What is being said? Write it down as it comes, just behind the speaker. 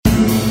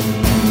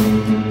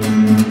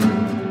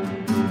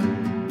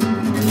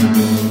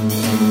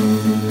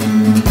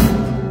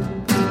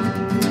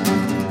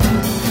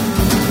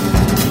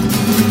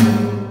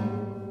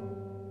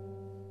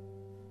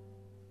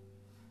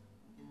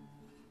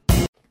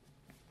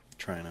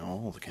trying out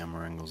all the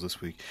camera angles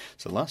this week.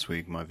 So last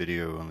week my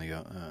video only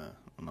got,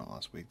 not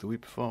last week, the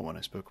week before when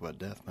I spoke about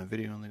death, my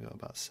video only got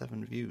about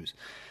 7 views.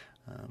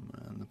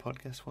 And the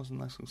podcast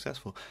wasn't that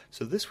successful.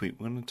 So this week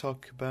we're going to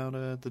talk about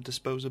the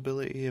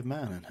disposability of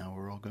man and how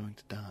we're all going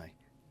to die.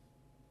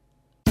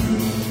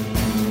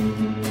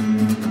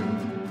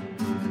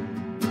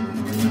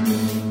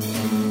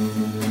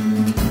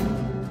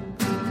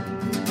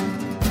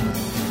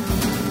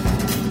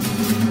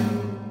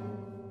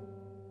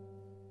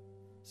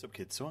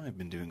 Kids, so I've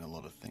been doing a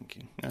lot of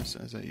thinking,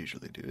 as I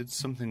usually do. It's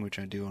something which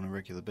I do on a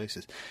regular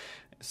basis.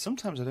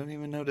 Sometimes I don't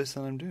even notice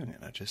that I'm doing it.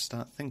 I just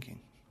start thinking.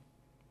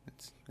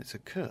 It's a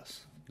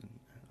curse.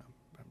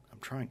 I'm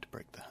trying to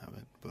break the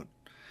habit, but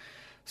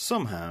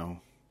somehow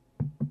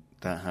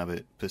that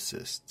habit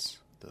persists,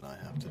 that I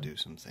have to do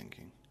some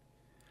thinking.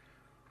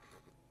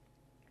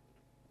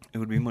 It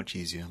would be much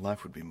easier.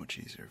 Life would be much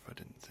easier if I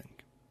didn't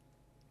think.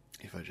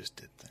 If I just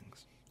did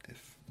things.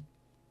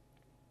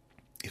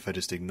 If I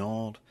just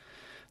ignored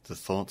the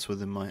thoughts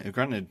within my...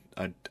 Granted,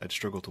 I'd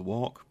struggle to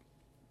walk.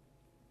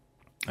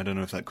 I don't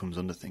know if that comes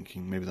under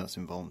thinking. Maybe that's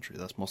involuntary.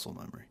 That's muscle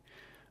memory.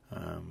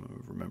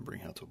 Remembering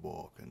how to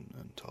walk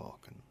and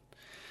talk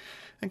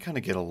and kind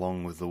of get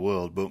along with the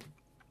world. But,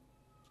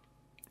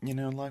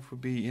 life would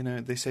be...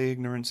 they say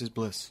ignorance is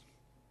bliss.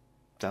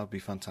 That would be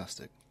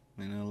fantastic.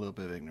 A little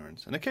bit of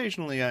ignorance. And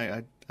occasionally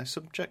I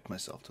subject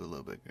myself to a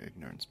little bit of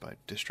ignorance by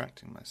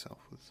distracting myself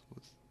with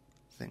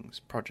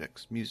things,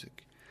 projects,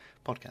 music,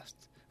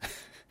 podcasts.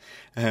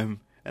 And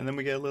then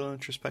we get a little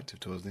introspective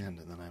towards the end,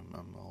 and then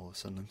I'm all of a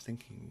sudden I'm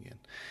thinking again.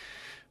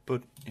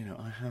 But,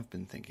 I have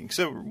been thinking.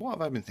 So, what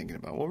have I been thinking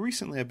about? Well,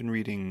 recently I've been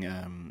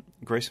reading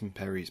Grayson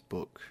Perry's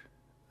book,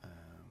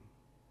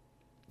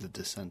 The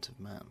Descent of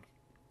Man,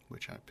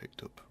 which I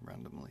picked up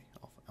randomly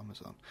off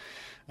Amazon.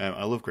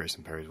 I love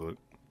Grayson Perry's work.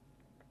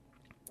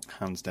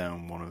 Hands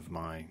down one of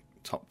my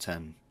top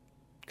 10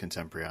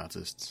 contemporary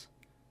artists.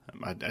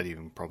 I'd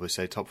even probably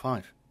say top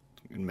 5.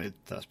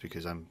 That's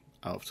because I'm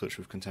out of touch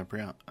with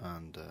contemporary art,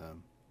 and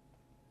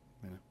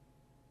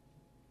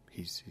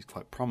he's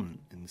quite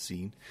prominent in the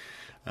scene.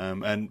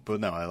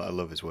 But I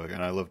love his work,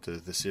 and I loved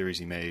the series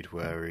he made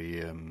where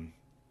he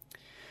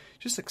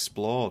just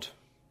explored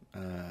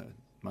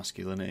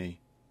masculinity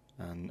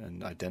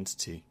and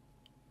identity.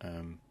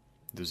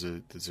 There's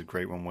a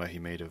great one where he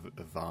made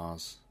a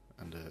vase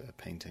and a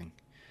painting,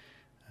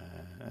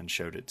 and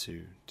showed it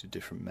to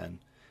different men,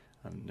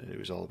 and it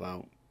was all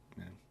about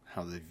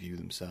how they view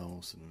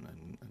themselves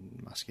and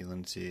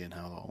masculinity and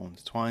how that all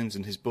intertwines.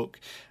 And his book,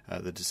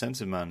 The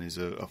Descent of Man, is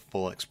a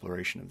full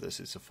exploration of this.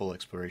 It's a full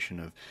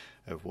exploration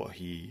of what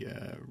he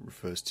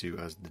refers to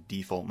as the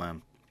default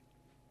man,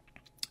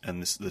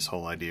 and this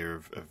whole idea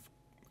of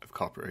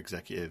corporate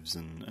executives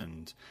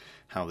and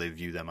how they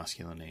view their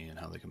masculinity and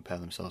how they compare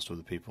themselves to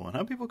other people and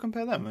how people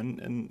compare them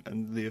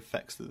and the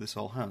effects that this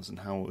all has and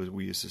how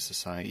we as a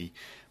society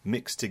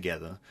mix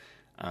together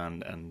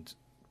and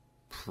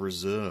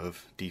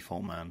preserve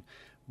default man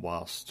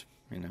whilst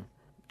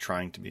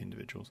trying to be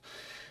individuals,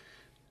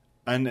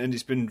 and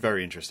it's been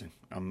very interesting.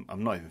 I'm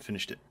not even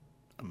finished it.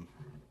 I'm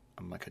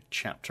like a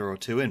chapter or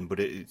 2 in, but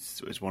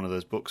it's one of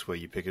those books where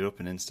you pick it up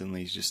and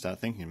instantly you just start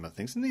thinking about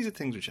things, and these are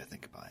things which I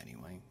think about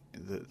anyway.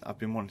 I've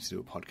been wanting to do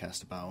a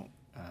podcast about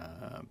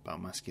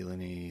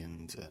masculinity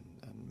and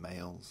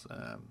males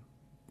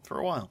for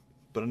a while,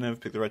 but I never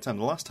picked the right time.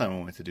 The last time I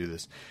wanted to do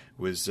this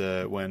was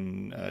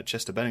when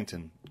Chester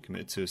Bennington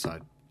committed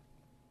suicide.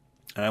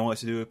 And I wanted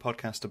to do a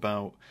podcast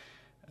about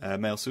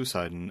male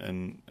suicide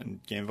and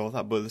get involved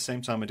with that. But at the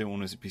same time, I didn't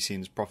want to be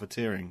seen as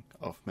profiteering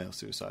off male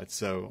suicide.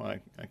 So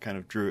I kind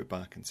of drew it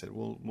back and said,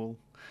 we'll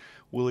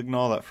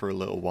ignore that for a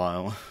little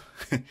while,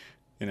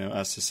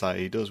 as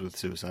society does with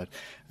suicide.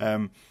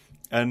 And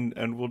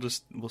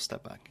we'll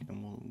step back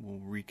and we'll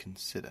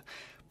reconsider.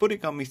 But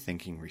it got me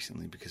thinking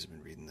recently because I've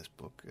been reading this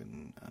book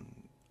and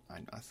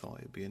I thought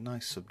it would be a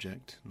nice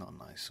subject, not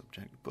a nice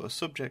subject, but a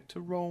subject to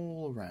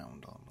roll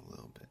around on a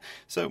little bit.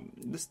 So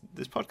this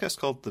podcast is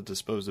called The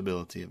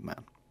Disposability of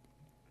Man.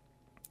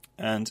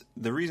 And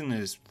the reason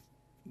it is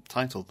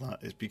titled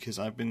that is because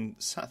I've been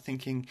sat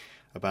thinking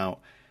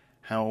about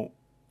how,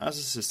 as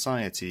a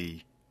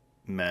society,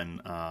 men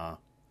are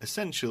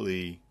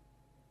essentially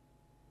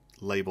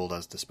labelled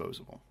as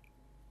disposable.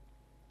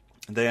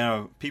 They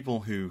are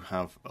people who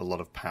have a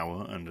lot of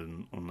power and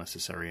an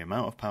unnecessary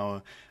amount of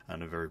power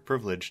and are very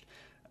privileged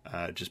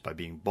just by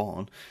being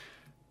born.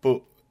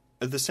 But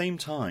at the same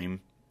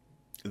time,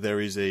 there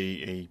is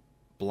a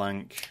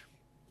blank,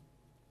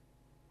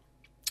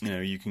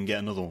 you can get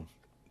another one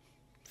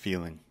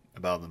feeling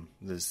about them.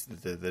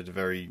 They're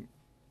very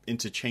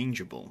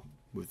interchangeable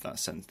with that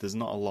sense. There's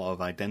not a lot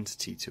of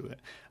identity to it.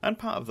 And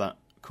part of that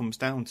comes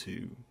down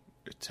to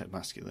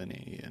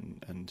masculinity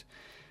and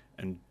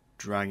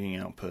dragging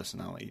out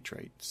personality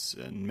traits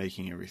and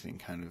making everything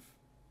kind of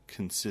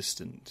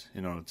consistent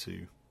in order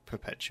to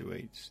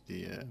perpetuate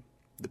the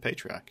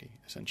patriarchy,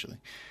 essentially.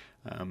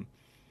 And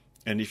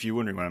if you're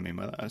wondering what I mean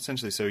by that,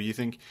 essentially, so you've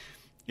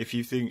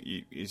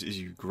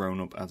grown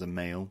up as a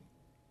male,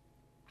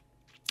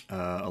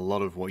 a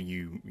lot of what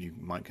you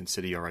might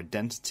consider your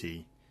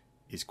identity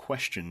is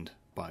questioned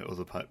by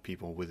other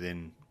people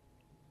within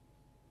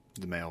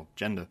the male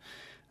gender,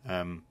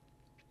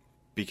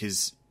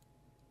 because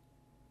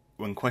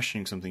when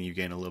questioning something, you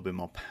gain a little bit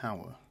more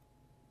power.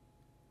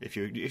 If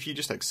you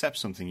just accept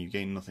something, you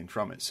gain nothing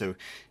from it. So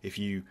if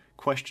you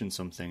question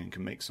something and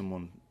can make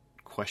someone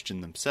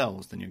question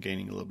themselves, then you're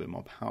gaining a little bit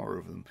more power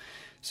over them.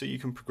 So you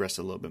can progress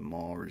a little bit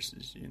more,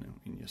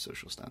 in your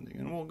social standing.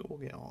 And we'll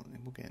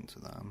get into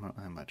that.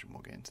 I imagine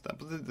we'll get into that.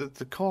 But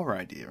the core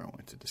idea I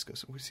wanted to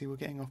discuss. We're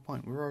getting off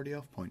point. We're already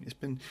off point. It's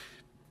been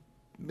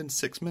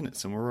 6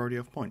 minutes and we're already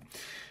off point.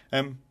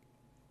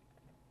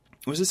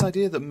 Was this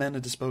idea that men are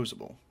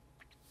disposable,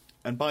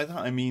 and by that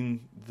I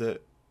mean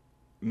that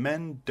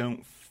men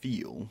don't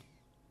feel.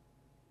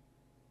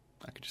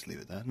 I could just leave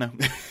it there. No,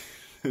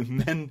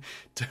 men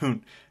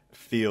don't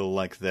feel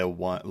like their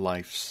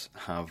lives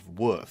have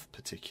worth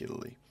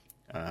particularly.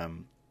 I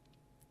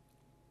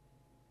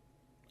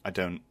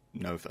don't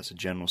know if that's a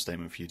general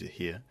statement for you to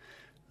hear.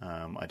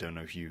 I don't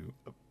know if you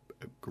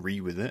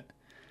agree with it.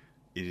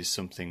 It is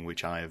something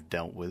which I have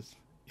dealt with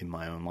in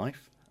my own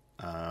life.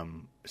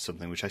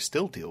 Something which I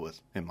still deal with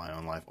in my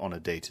own life on a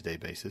day-to-day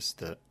basis,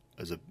 that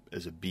as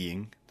a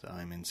being that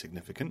I'm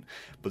insignificant.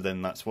 But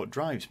then that's what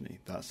drives me.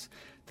 That's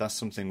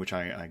something which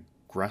I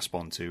grasp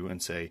onto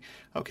and say,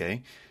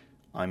 okay,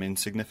 I'm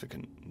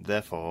insignificant,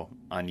 therefore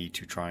I need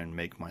to try and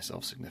make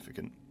myself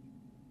significant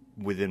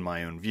within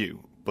my own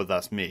view. But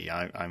that's me.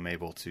 I'm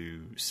able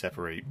to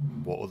separate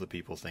what other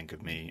people think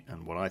of me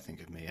and what I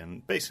think of me,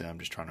 and basically I'm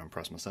just trying to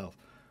impress myself.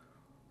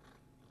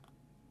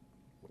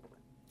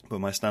 But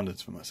my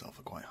standards for myself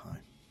are quite high.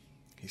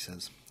 He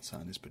says,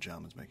 sat in his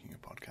pyjamas making a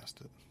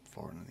podcast at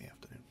 4 in the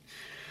afternoon.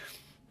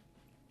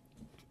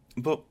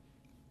 But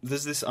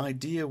there's this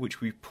idea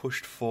which we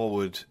pushed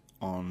forward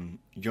on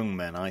young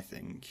men, I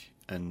think,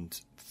 and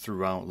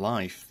throughout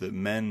life, that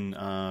men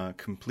are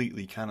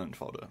completely cannon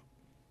fodder.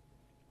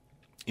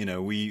 You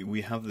know,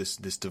 we have this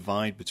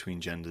divide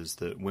between genders,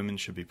 that women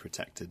should be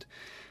protected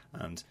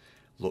and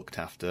looked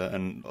after,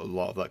 and a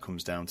lot of that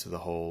comes down to the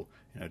whole,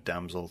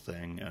 damsel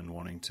thing and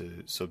wanting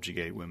to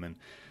subjugate women,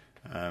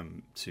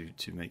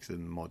 to make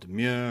them more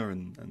demure,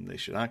 and they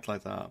should act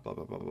like that, blah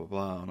blah blah blah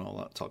blah, and all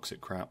that toxic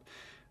crap.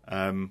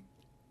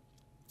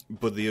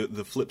 But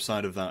the flip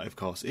side of that, of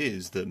course,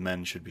 is that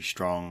men should be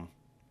strong,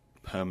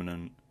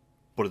 permanent,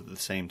 but at the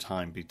same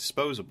time be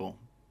disposable.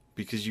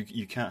 Because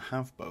you can't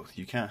have both.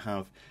 You can't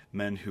have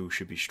men who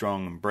should be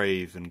strong and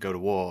brave and go to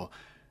war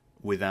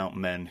without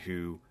men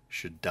who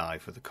should die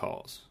for the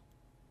cause.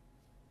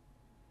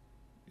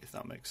 If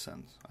that makes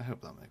sense. I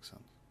hope that makes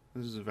sense.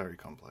 This is a very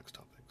complex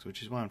topic,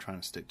 which is why I'm trying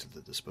to stick to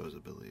the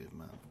disposability of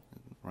man.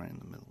 Right in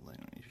the middle.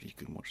 If you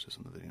can watch this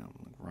on the video,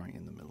 I'm right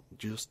in the middle.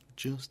 Just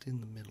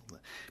in the middle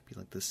there. Be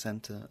like the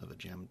centre of a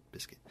jammed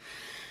biscuit.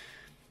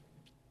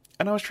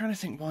 And I was trying to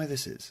think why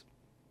this is.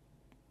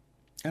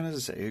 And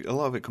as I say, a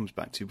lot of it comes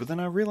back to, but then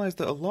I realised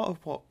that a lot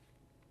of what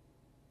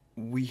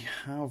we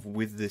have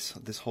with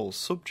this whole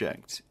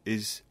subject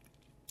is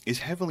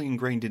heavily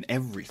ingrained in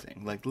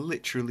everything, like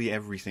literally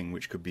everything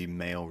which could be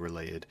male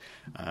related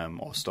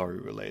or story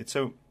related.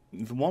 So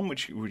the one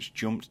which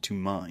jumped to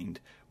mind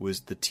was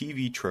the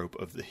TV trope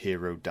of the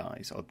hero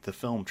dies, or the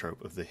film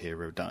trope of the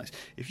hero dies.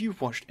 If you've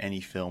watched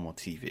any film or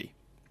TV,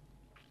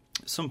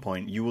 at some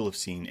point you will have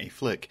seen a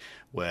flick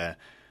where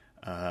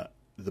the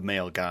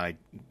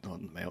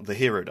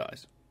hero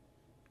dies,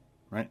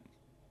 right?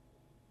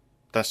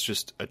 That's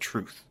just a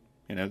truth.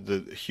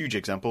 The huge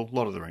example,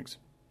 Lord of the Rings.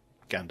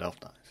 Gandalf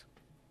dies.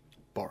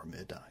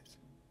 Boromir dies.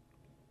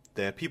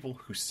 They're people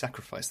who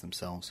sacrifice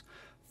themselves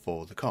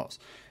for the cause.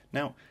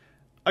 Now,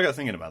 I got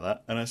thinking about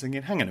that, and I was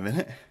thinking, hang on a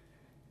minute.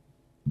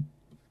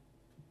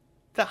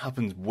 That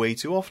happens way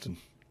too often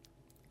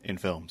in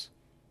films.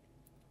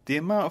 The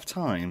amount of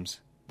times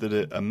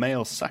that a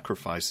male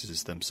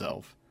sacrifices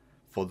themselves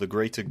for the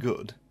greater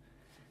good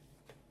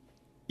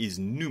is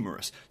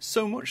numerous.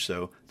 So much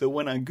so that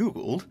when I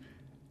googled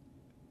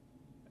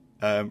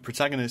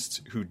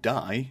protagonists who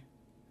die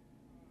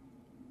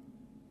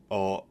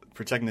or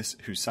protagonists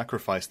who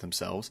sacrifice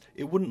themselves,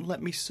 it wouldn't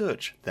let me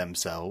search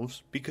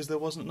themselves because there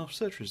wasn't enough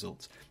search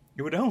results.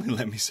 It would only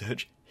let me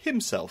search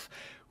himself,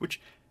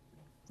 which,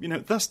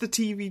 that's the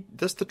TV,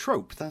 that's the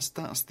trope, that's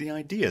the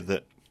idea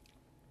that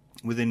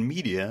within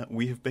media,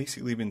 we have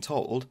basically been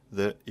told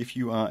that if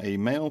you are a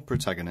male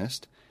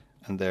protagonist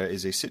and there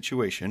is a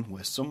situation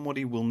where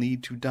somebody will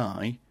need to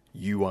die,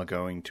 you are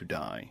going to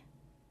die.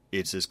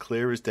 It's as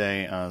clear as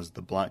day as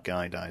the black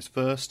guy dies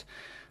first.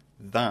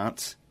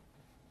 That's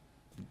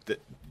the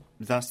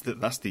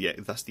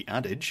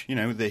adage.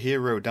 The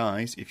hero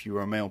dies. If you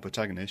are a male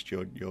protagonist,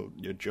 your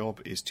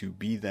job is to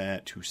be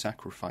there to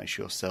sacrifice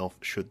yourself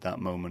should that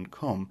moment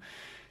come.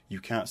 You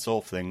can't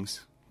solve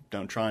things.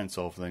 Don't try and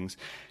solve things.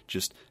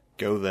 Just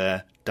go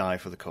there, die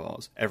for the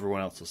cause.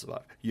 Everyone else will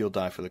survive. You'll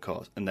die for the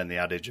cause. And then the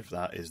adage of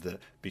that is that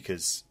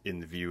because in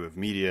the view of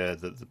media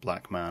that the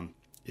black man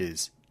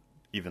is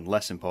even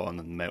less important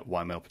than the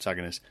white male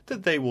protagonist,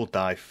 that they will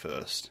die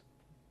first.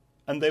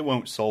 And they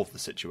won't solve the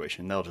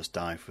situation. They'll just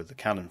die for the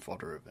cannon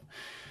fodder of it.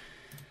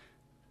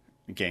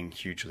 Again,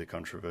 hugely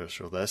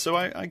controversial there. So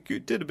I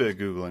did a bit of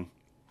Googling.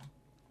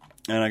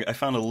 And I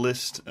found a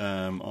list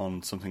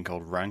on something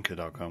called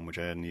Ranker.com, which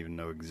I didn't even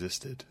know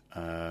existed,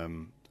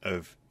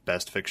 of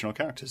best fictional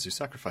characters who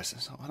sacrifice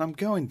themselves. And I'm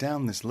going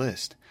down this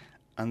list,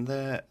 and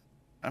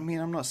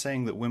I'm not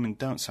saying that women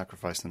don't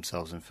sacrifice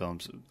themselves in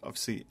films.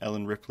 Obviously,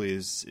 Ellen Ripley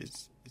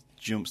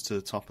jumps to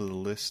the top of the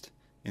list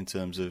in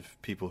terms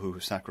of people who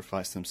have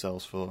sacrificed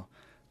themselves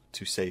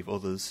to save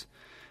others.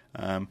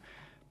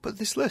 But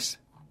this list,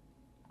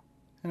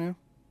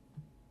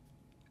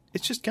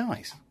 it's just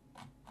guys.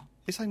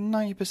 It's like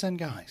 90%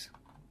 guys.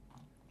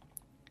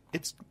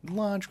 It's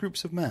large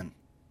groups of men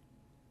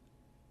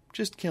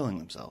just killing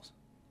themselves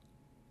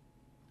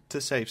to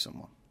save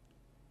someone.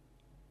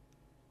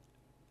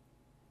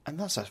 And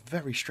that's a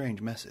very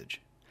strange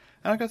message.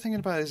 And I got thinking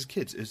about it as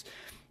kids,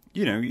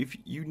 if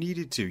you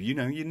needed to, you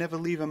never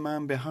leave a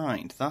man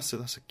behind. That's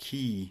a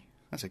key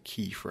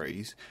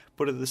phrase.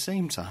 But at the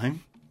same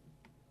time,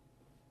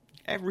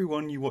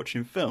 everyone you watch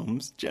in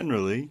films,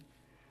 generally,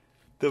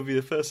 they'll be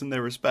the person they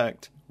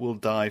respect will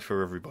die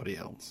for everybody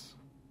else.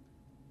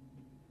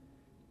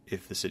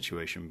 If the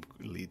situation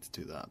leads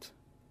to that.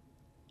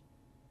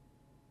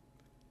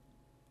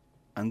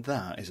 And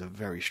that is a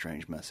very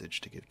strange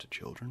message to give to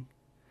children.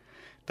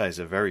 That is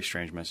a very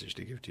strange message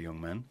to give to young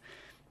men.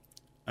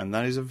 And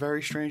that is a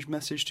very strange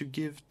message to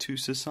give to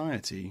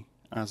society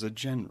as a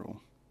general.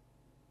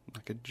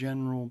 Like a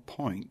general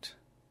point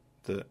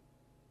that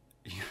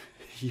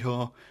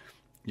your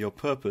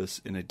purpose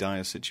in a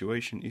dire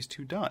situation is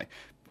to die.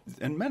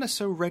 And men are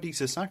so ready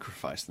to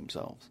sacrifice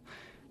themselves.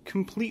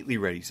 Completely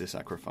ready to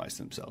sacrifice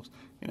themselves.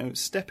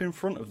 Step in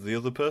front of the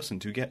other person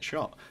to get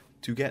shot,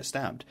 to get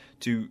stabbed,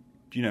 to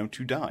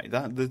die.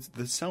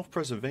 The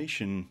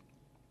self-preservation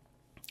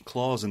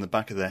clause in the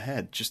back of their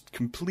head just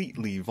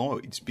completely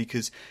voids,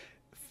 because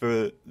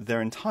for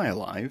their entire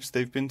lives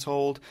they've been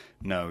told,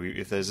 no,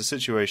 if there's a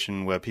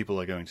situation where people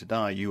are going to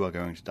die, you are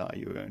going to die,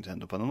 you are going to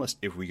end up on the list.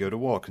 If we go to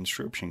war,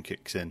 conscription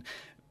kicks in,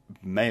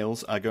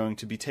 males are going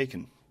to be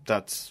taken.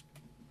 That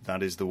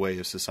is the way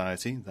of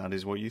society. That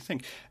is what you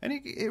think. And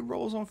it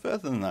rolls on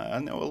further than that. I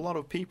know a lot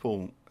of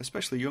people,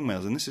 especially young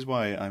males, and this is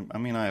why, I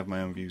have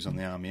my own views on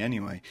the army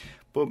anyway,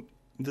 but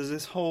there's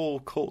this whole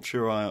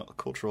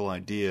cultural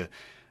idea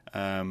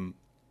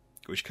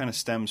which kind of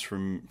stems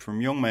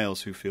from young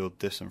males who feel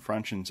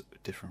disenfranchised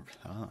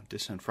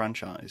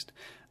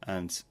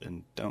and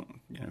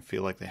don't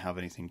feel like they have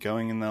anything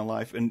going in their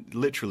life. And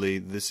literally,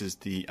 this is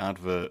the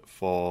advert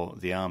for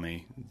the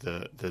army.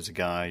 There's a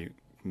guy,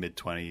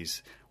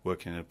 mid-20s,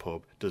 working in a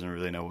pub, doesn't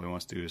really know what he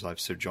wants to do with his life,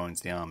 so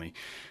joins the army.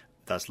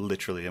 That's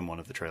literally in one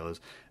of the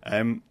trailers.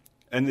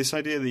 And this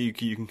idea that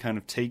you can kind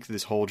of take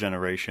this whole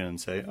generation and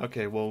say,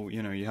 okay, well,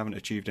 you haven't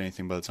achieved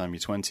anything by the time you're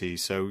 20,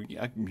 so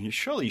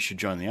surely you should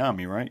join the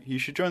army, right? You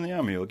should join the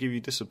army. It'll give you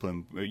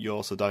discipline. You'll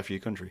also die for your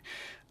country.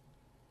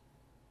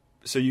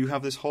 So you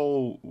have this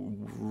whole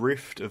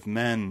rift of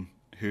men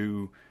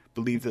who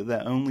believe that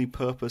their only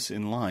purpose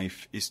in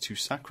life is to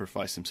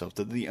sacrifice themselves,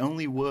 that the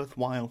only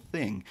worthwhile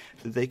thing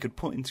that they could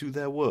put into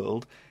their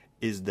world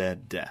is their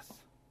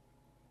death.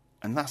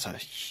 And that's a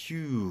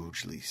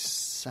hugely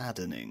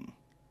saddening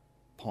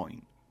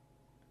point.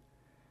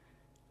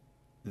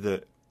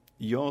 That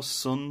your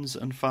sons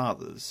and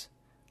fathers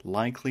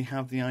likely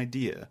have the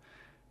idea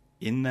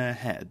in their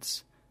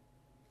heads,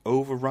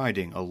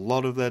 overriding a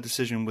lot of their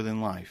decision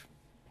within life,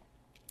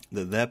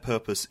 that their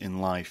purpose in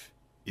life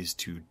is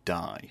to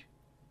die.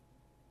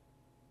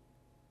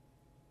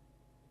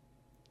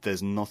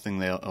 There's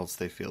nothing else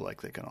they feel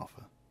like they can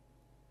offer.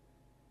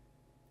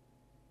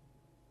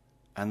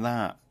 And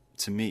that,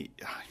 to me,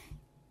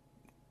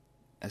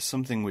 is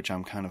something which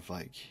I'm kind of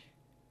like,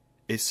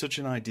 it's such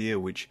an idea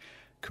which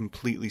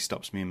completely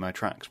stops me in my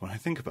tracks when I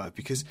think about it,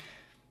 because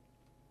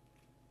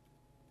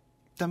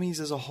that means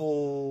there's a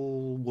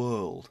whole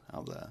world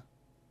out there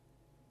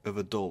of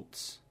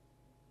adults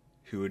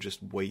who are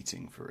just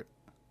waiting for it,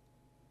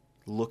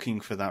 looking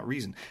for that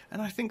reason.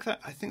 And I think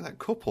that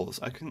couples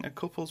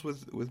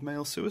with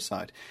male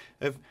suicide,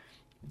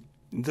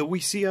 that we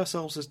see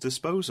ourselves as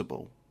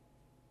disposable,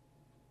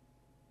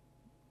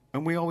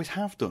 and we always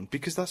have done,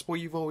 because that's what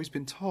you've always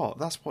been taught.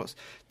 That's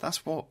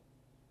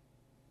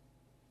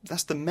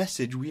the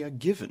message we are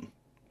given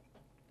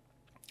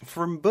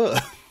from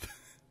birth.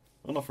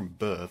 Well, not from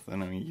birth. I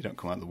mean, you don't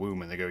come out of the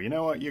womb and they go, you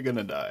know what, you're going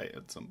to die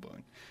at some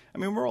point. I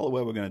mean, we're all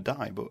aware we're going to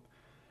die, but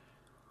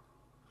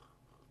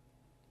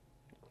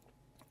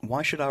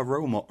why should our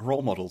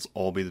role models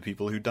all be the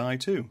people who die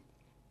too?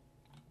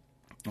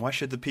 Why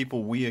should the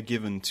people we are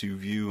given to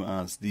view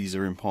as these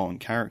are important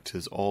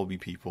characters all be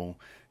people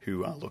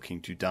who are looking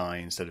to die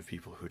instead of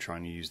people who are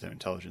trying to use their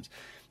intelligence?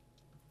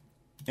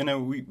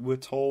 We're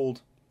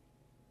told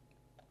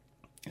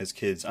as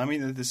kids, I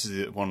mean, this is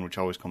the one which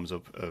always comes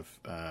up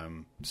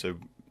so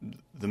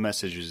the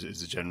message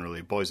is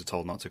generally boys are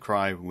told not to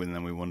cry, and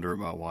then we wonder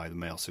about why the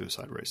male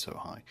suicide rate is so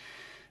high.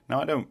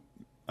 Now,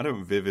 I I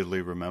don't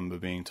vividly remember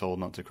being told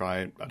not to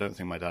cry. I don't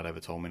think my dad ever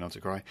told me not to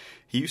cry.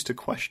 He used to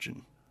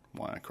question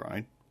why I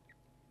cried.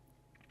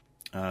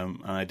 And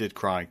I did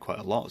cry quite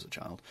a lot as a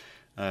child.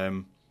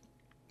 And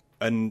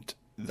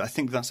I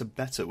think that's a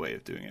better way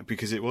of doing it,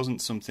 because it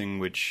wasn't something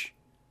which...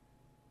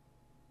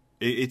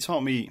 It taught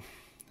me...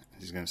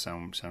 This is going to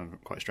sound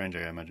quite strange,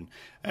 I imagine.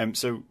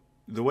 So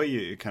the way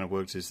it kind of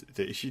works is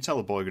that if you tell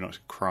a boy not to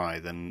cry,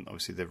 then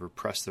obviously they've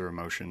repressed their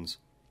emotions,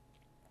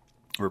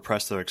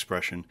 repressed their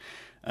expression,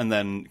 and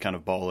then kind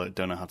of bottle it,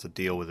 don't know how to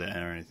deal with it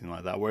or anything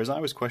like that. Whereas I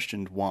was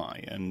questioned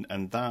why, and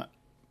that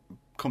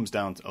comes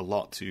down a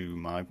lot to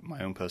my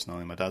own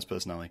personality, my dad's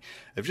personality,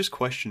 of just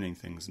questioning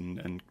things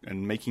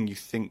and making you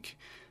think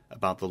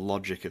about the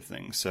logic of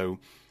things. So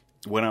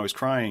when I was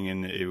crying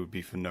and it would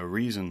be for no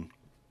reason,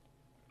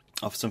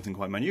 of something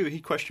quite minute,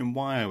 he'd question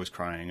why I was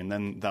crying, and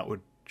then that would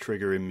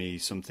trigger in me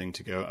something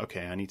to go,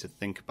 okay, I need to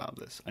think about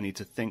this. I need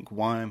to think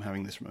why I'm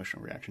having this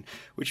emotional reaction,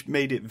 which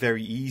made it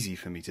very easy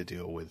for me to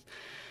deal with,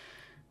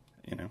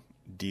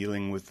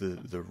 dealing with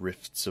the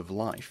rifts of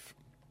life.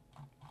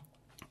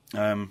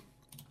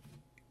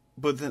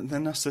 But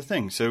then that's the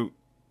thing. So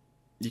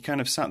you kind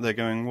of sat there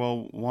going,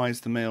 well, why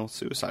is the male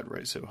suicide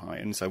rate so high?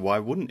 And so why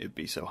wouldn't it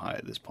be so high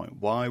at this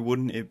point? Why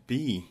wouldn't it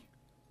be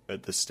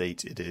at the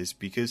state it is?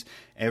 Because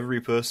every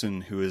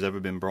person who has ever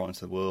been brought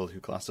into the world who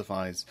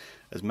classifies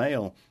as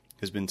male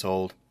has been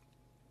told,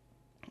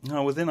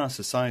 no, within our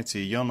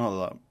society, you're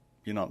not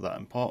that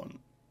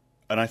important.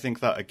 And I think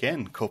that,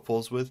 again,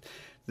 couples with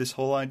this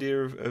whole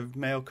idea of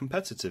male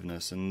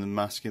competitiveness and the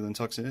masculine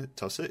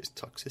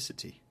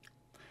toxicity.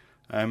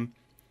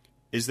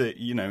 Is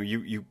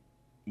that,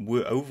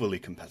 we're overly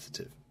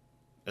competitive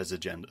as a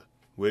gender.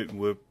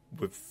 We're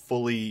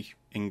fully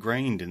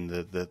ingrained in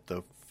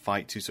the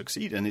fight to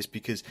succeed, and it's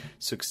because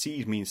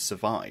succeed means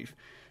survive.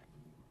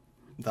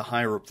 The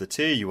higher up the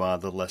tier you are,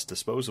 the less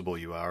disposable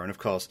you are, and of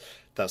course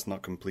that's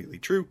not completely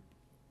true,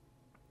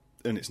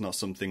 and it's not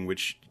something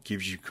which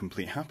gives you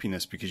complete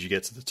happiness, because you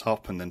get to the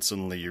top and then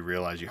suddenly you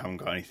realize you haven't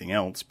got anything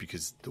else,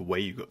 because the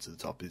way you got to the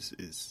top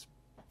is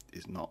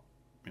not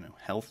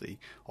healthy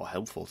or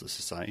helpful to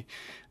society,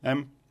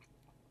 and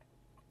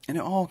it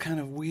all kind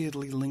of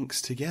weirdly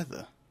links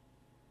together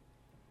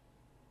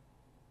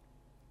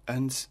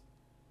and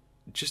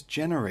just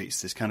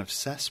generates this kind of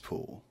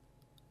cesspool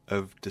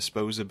of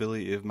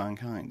disposability of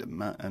mankind and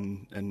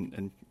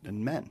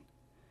men.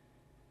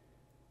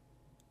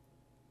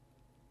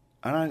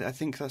 And I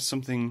think that's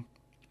something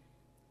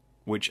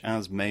which,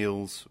 as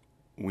males,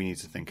 we need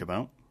to think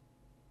about.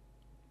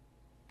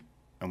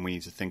 And we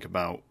need to think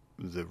about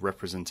the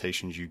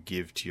representations you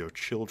give to your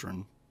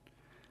children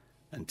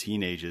and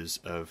teenagers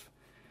of,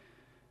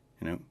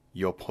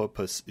 your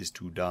purpose is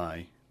to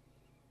die.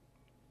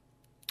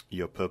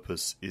 Your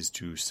purpose is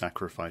to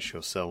sacrifice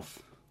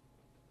yourself.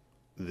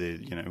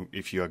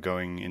 If you are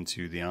going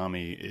into the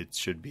army, it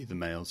should be the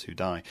males who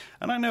die.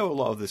 And I know a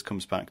lot of this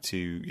comes back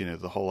to,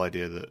 the whole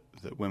idea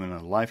that women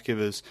are life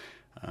givers,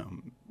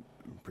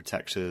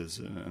 protectors,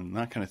 and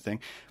that kind of thing.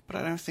 But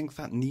I don't think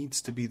that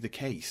needs to be the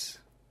case.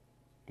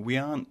 We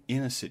aren't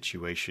in a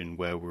situation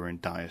where we're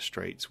in dire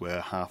straits, where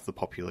half the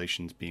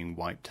population's being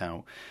wiped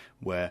out,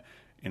 where,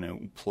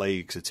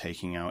 plagues are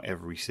taking out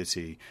every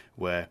city,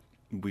 where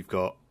we've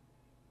got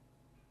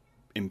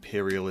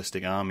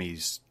imperialistic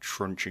armies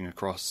trunching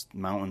across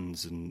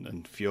mountains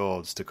and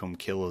fjords to come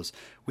kill us.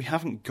 We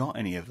haven't got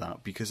any of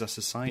that, because our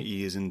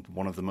society is in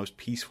one of the most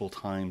peaceful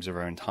times of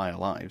our entire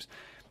lives.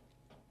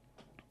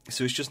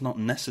 So it's just not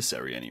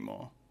necessary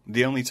anymore.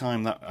 The only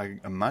time that I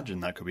imagine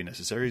that could be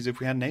necessary is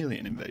if we had an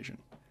alien invasion.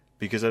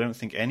 Because I don't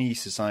think any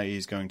society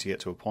is going to get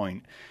to a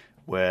point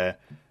where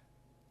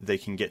they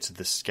can get to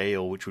the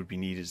scale which would be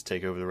needed to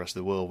take over the rest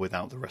of the world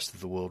without the rest of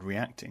the world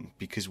reacting,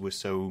 because we're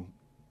so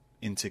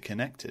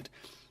interconnected.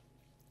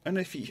 And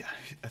I'd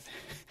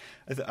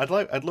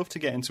love to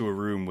get into a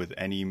room with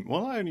any.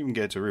 Well, I don't even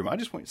get into a room.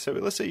 So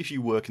let's say if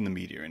you work in the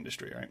media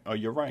industry, right, or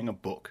you're writing a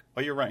book,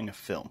 or you're writing a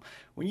film.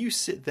 When you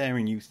sit there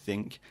and you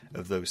think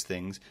of those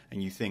things,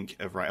 and you think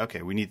of, right,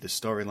 okay, we need this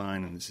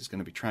storyline, and this is going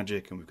to be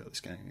tragic, and we've got this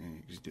guy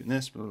who's doing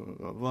this, blah blah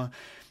blah blah.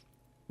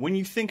 When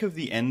you think of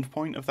the end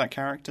point of that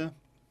character,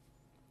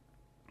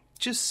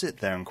 just sit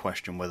there and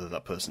question whether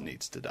that person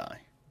needs to die,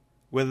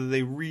 whether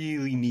they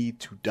really need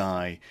to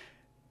die.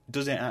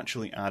 Does it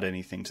actually add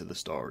anything to the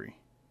story?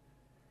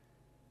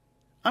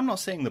 I'm not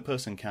saying the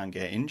person can't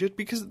get injured,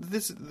 because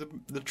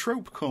the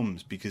trope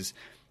comes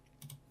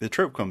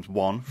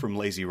one, from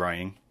lazy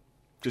writing.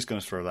 Just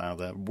going to throw that out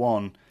there.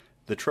 One,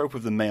 the trope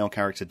of the male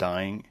character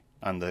dying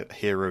and the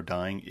hero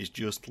dying is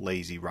just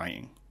lazy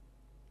writing.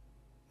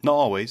 Not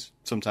always.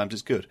 Sometimes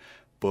it's good,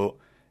 but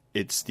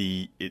it's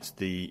the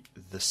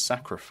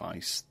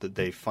sacrifice that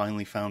they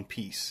finally found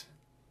peace,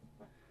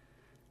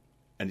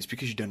 and it's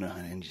because you don't know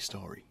how to end your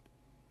story.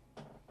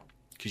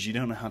 Because you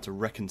don't know how to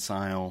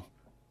reconcile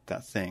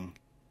that thing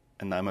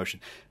and that emotion.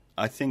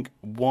 I think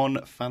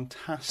one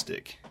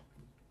fantastic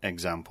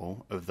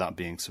example of that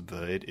being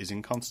subverted is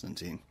in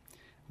Constantine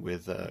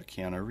with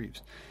Keanu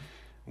Reeves,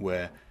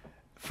 where,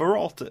 for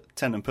all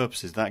intent and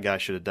purposes, that guy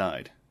should have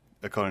died.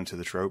 according to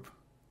the trope.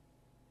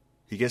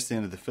 He gets to the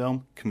end of the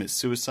film, commits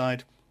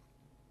suicide.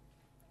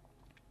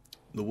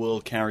 The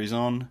world carries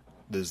on.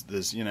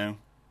 There's you know,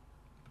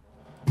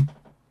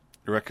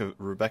 Rebecca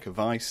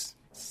Weisz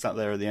sat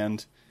there at the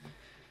end,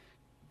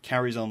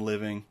 carries on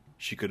living.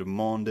 She could have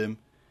mourned him.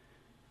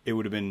 It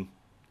would have been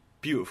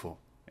beautiful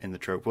in the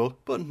trope world,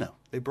 but no,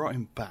 they brought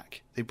him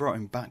back. They brought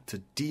him back to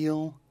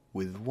deal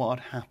with what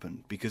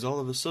happened, because all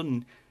of a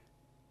sudden,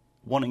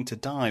 wanting to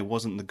die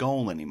wasn't the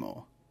goal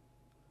anymore.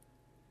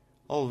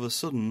 All of a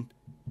sudden,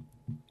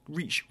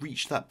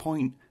 reached that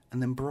point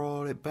and then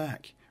brought it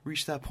back.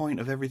 Reached that point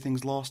of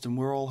everything's lost and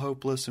we're all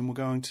hopeless and we're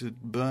going to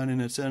burn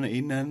in eternity,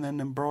 and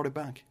then brought it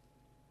back.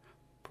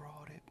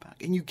 Brought it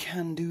back. And you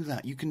can do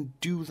that. You can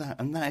do that.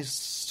 And that is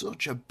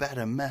such a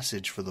better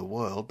message for the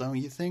world, don't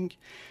you think?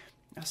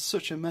 That's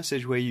such a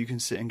message where you can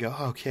sit and go,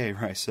 okay,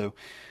 right, so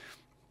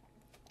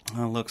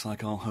looks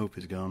like all hope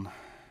is gone.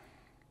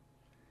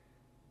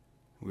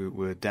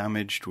 We're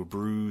damaged, we're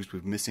bruised,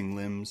 we're missing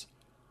limbs.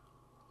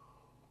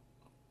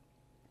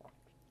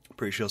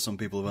 Pretty sure some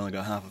people have only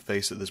got half a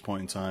face at this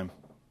point in time.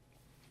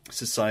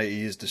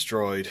 Society is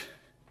destroyed.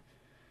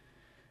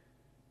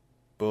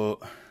 But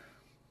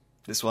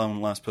this one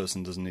last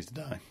person doesn't need to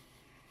die.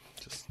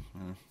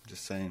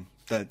 Just saying.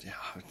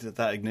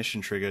 That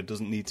ignition trigger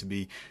doesn't need to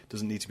be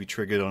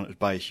triggered on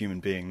by a human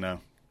being now.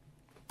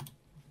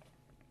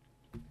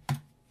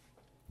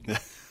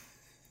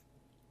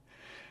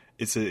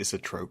 It's a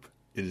trope.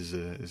 It is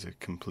a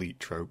complete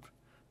trope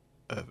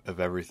of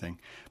everything.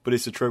 But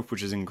it's a trope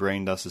which has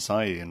ingrained our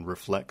society and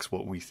reflects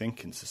what we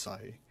think in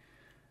society.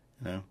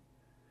 You know?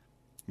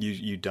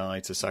 You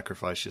die to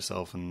sacrifice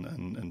yourself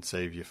and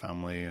save your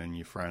family and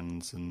your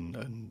friends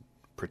and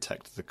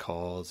protect the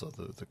cause or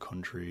the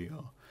country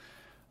or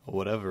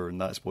whatever,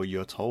 and that's what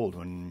you're told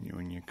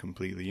when you're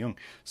completely young.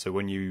 So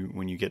when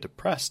you get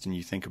depressed and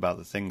you think about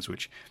the things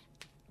which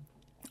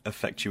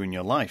affect you in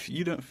your life,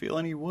 you don't feel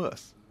any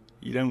worth.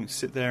 You don't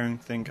sit there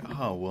and think,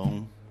 oh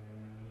well,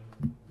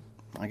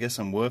 I guess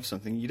I'm worth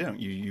something. You don't.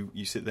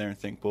 You sit there and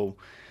think, well,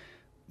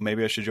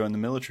 maybe I should join the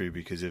military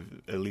because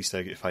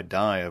if I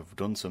die, I've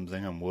done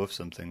something. I'm worth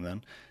something.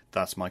 Then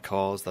that's my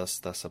cause.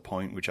 That's a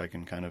point which I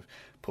can kind of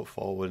put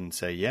forward and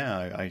say,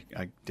 yeah,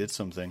 I did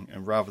something.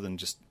 And rather than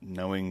just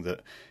knowing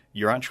that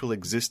your actual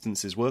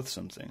existence is worth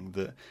something,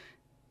 that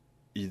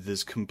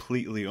there's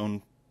completely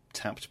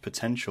untapped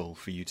potential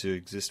for you to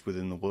exist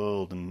within the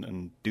world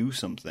and do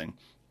something.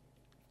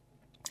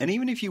 And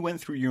even if you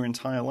went through your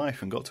entire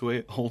life and got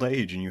to old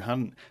age and you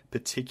hadn't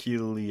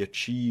particularly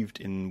achieved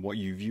in what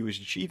you view as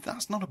achieved,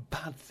 that's not a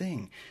bad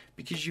thing,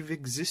 because you've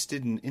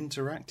existed and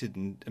interacted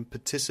and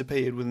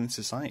participated within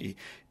society.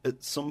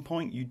 At some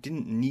point, you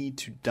didn't need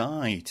to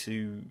die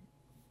to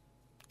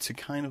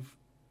kind of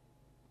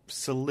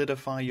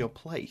solidify your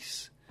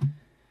place.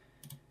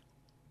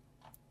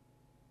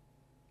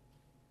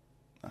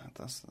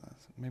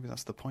 Maybe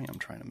that's the point I'm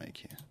trying to make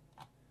here.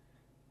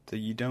 That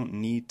you don't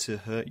need to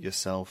hurt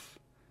yourself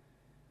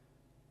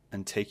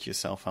and take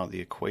yourself out of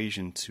the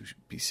equation to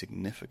be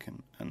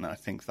significant. And I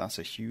think that's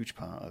a huge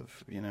part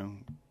of,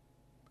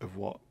 of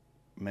what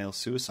male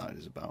suicide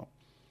is about.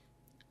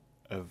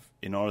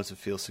 In order to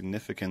feel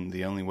significant,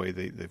 the only way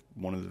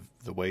one of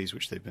the ways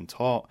which they've been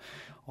taught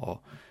or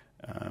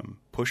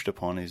pushed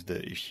upon is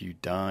that if you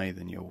die,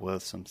 then you're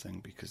worth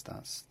something, because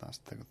that's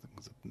the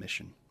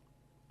mission.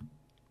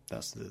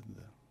 That's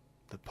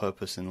the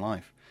purpose in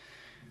life.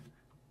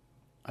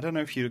 I don't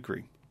know if you'd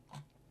agree.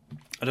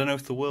 I don't know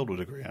if the world would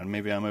agree, and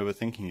maybe I'm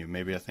overthinking it.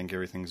 Maybe I think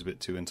everything's a bit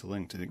too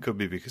interlinked, and it could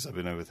be because I've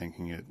been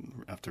overthinking it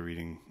after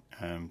reading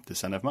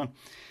Descent of Man.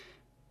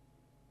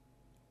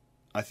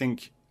 I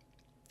think,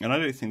 and I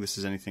don't think this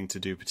has anything to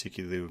do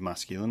particularly with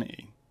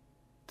masculinity,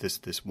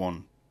 this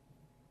one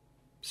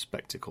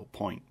spectacle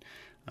point.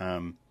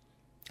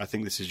 I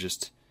think this is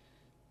just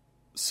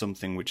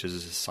something which as a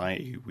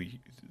society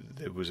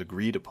that was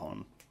agreed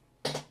upon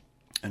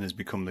and has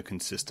become the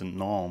consistent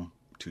norm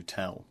to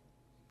tell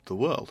the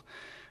world.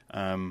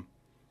 And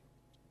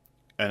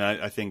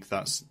I think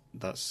that's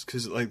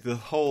because, like, the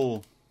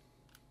whole,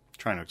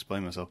 trying to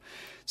explain myself.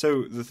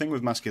 So the thing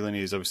with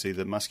masculinity is obviously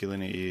that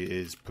masculinity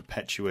is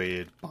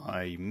perpetuated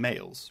by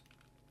males,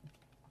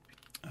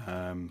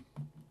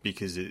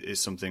 because it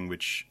is something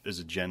which, as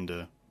a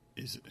gender,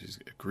 is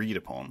agreed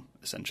upon,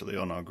 essentially,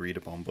 or not agreed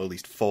upon, but at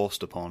least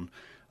forced upon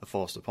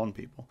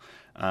people.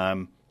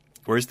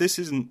 Whereas this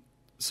isn't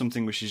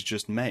something which is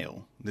just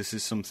male. This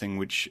is something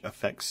which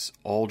affects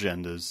all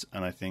genders,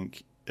 and I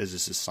think as a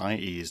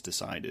society is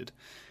decided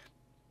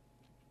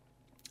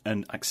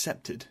and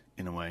accepted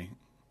in a way,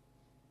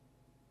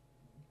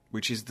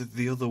 which is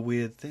the other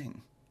weird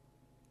thing.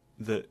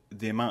 That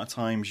the amount of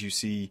times you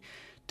see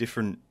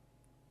different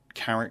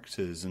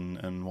characters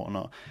and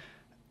whatnot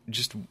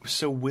just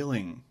so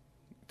willing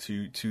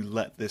to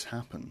let this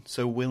happen,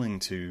 so willing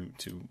to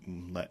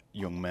let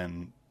young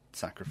men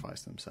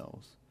sacrifice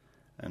themselves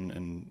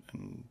and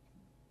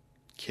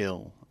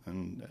kill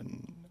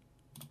and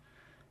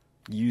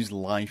use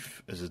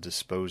life as a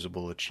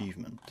disposable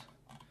achievement.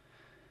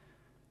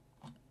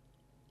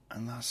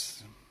 And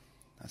that's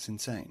That's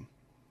insane.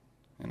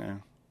 You know?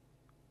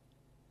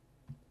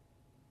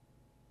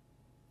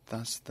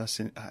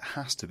 It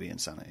has to be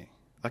insanity.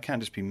 That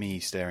can't just be me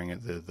staring at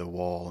the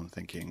wall and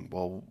thinking,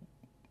 well,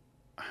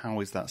 how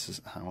is that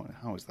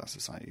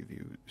society's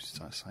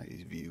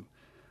view?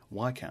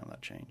 Why can't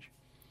that change?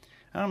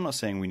 And I'm not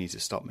saying we need to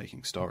stop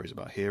making stories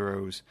about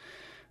heroes.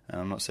 And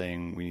I'm not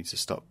saying we need to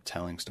stop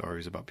telling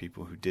stories about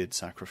people who did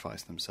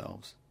sacrifice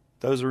themselves.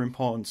 Those are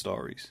important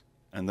stories,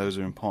 and those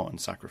are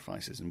important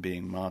sacrifices, and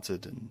being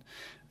martyred and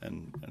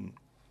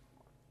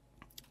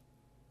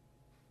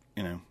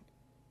you know,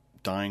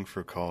 dying for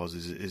a cause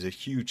is a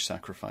huge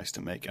sacrifice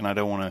to make. And I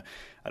don't want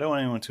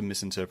anyone to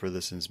misinterpret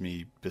this as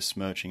me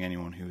besmirching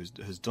anyone who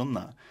has done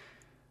that.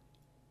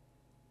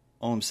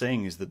 All I'm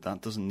saying is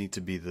that doesn't need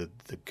to be the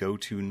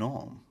go-to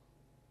norm,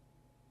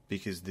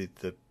 because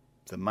the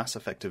mass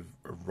effect of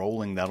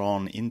rolling that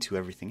on into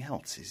everything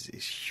else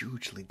is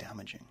hugely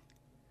damaging.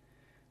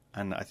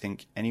 And I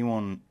think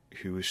anyone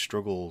who has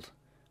struggled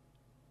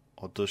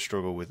or does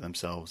struggle with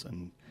themselves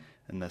and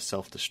their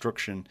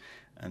self-destruction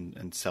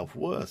and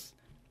self-worth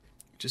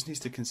just needs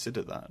to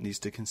consider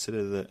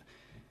that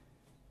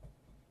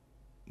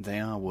they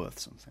are worth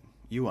something.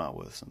 You are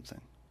worth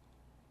something.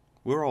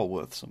 We're all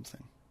worth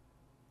something.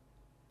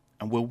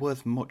 And we're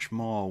worth much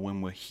more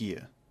when we're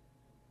here.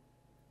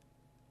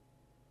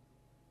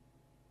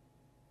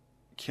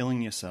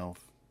 Killing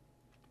yourself,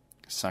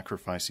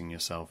 sacrificing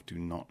yourself do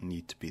not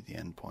need to be the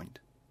end point.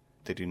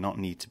 They do not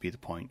need to be the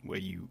point where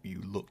you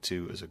look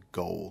to as a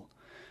goal,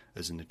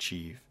 as an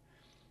achieve.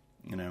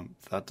 You know,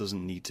 that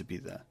doesn't need to be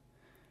there.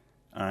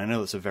 And I know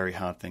that's a very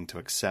hard thing to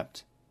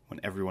accept when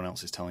everyone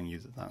else is telling you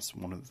that that's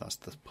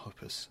the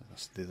purpose.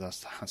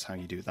 That's how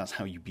you do it. That's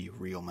how you be a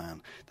real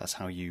man. That's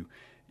how you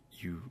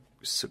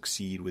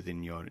succeed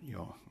within your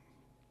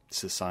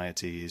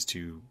society, is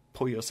to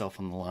put yourself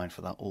on the line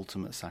for that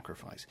ultimate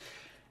sacrifice.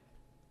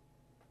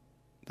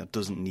 That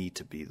doesn't need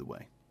to be the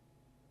way.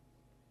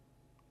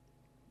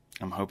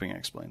 I'm hoping I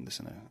explained this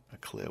in a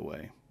clear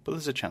way, but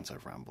there's a chance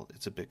I've rambled.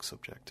 It's a big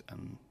subject,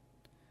 and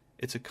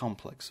it's a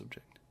complex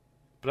subject.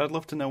 But I'd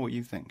love to know what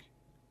you think,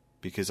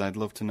 because I'd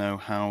love to know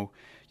how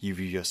you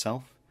view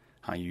yourself,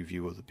 how you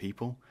view other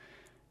people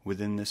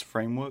within this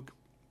framework,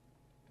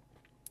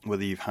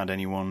 whether you've had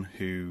anyone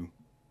who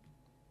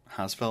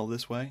has felt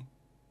this way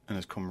and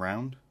has come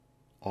round,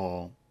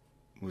 or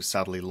was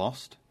sadly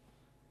lost,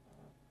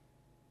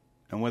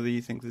 and whether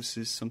you think this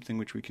is something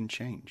which we can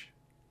change.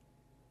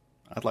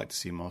 I'd like to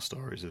see more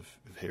stories of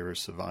heroes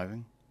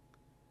surviving,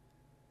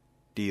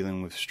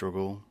 dealing with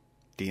struggle,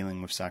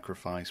 dealing with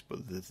sacrifice, but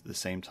at the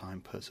same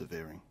time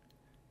persevering,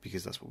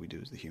 because that's what we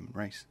do as the human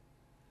race.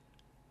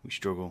 We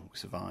struggle, we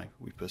survive,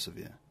 we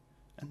persevere,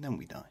 and then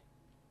we die,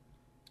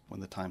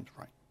 when the time's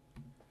right.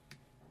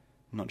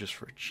 Not just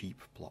for a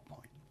cheap plot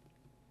point.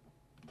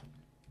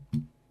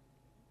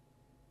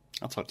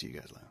 I'll talk to you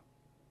guys later.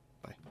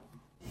 Bye.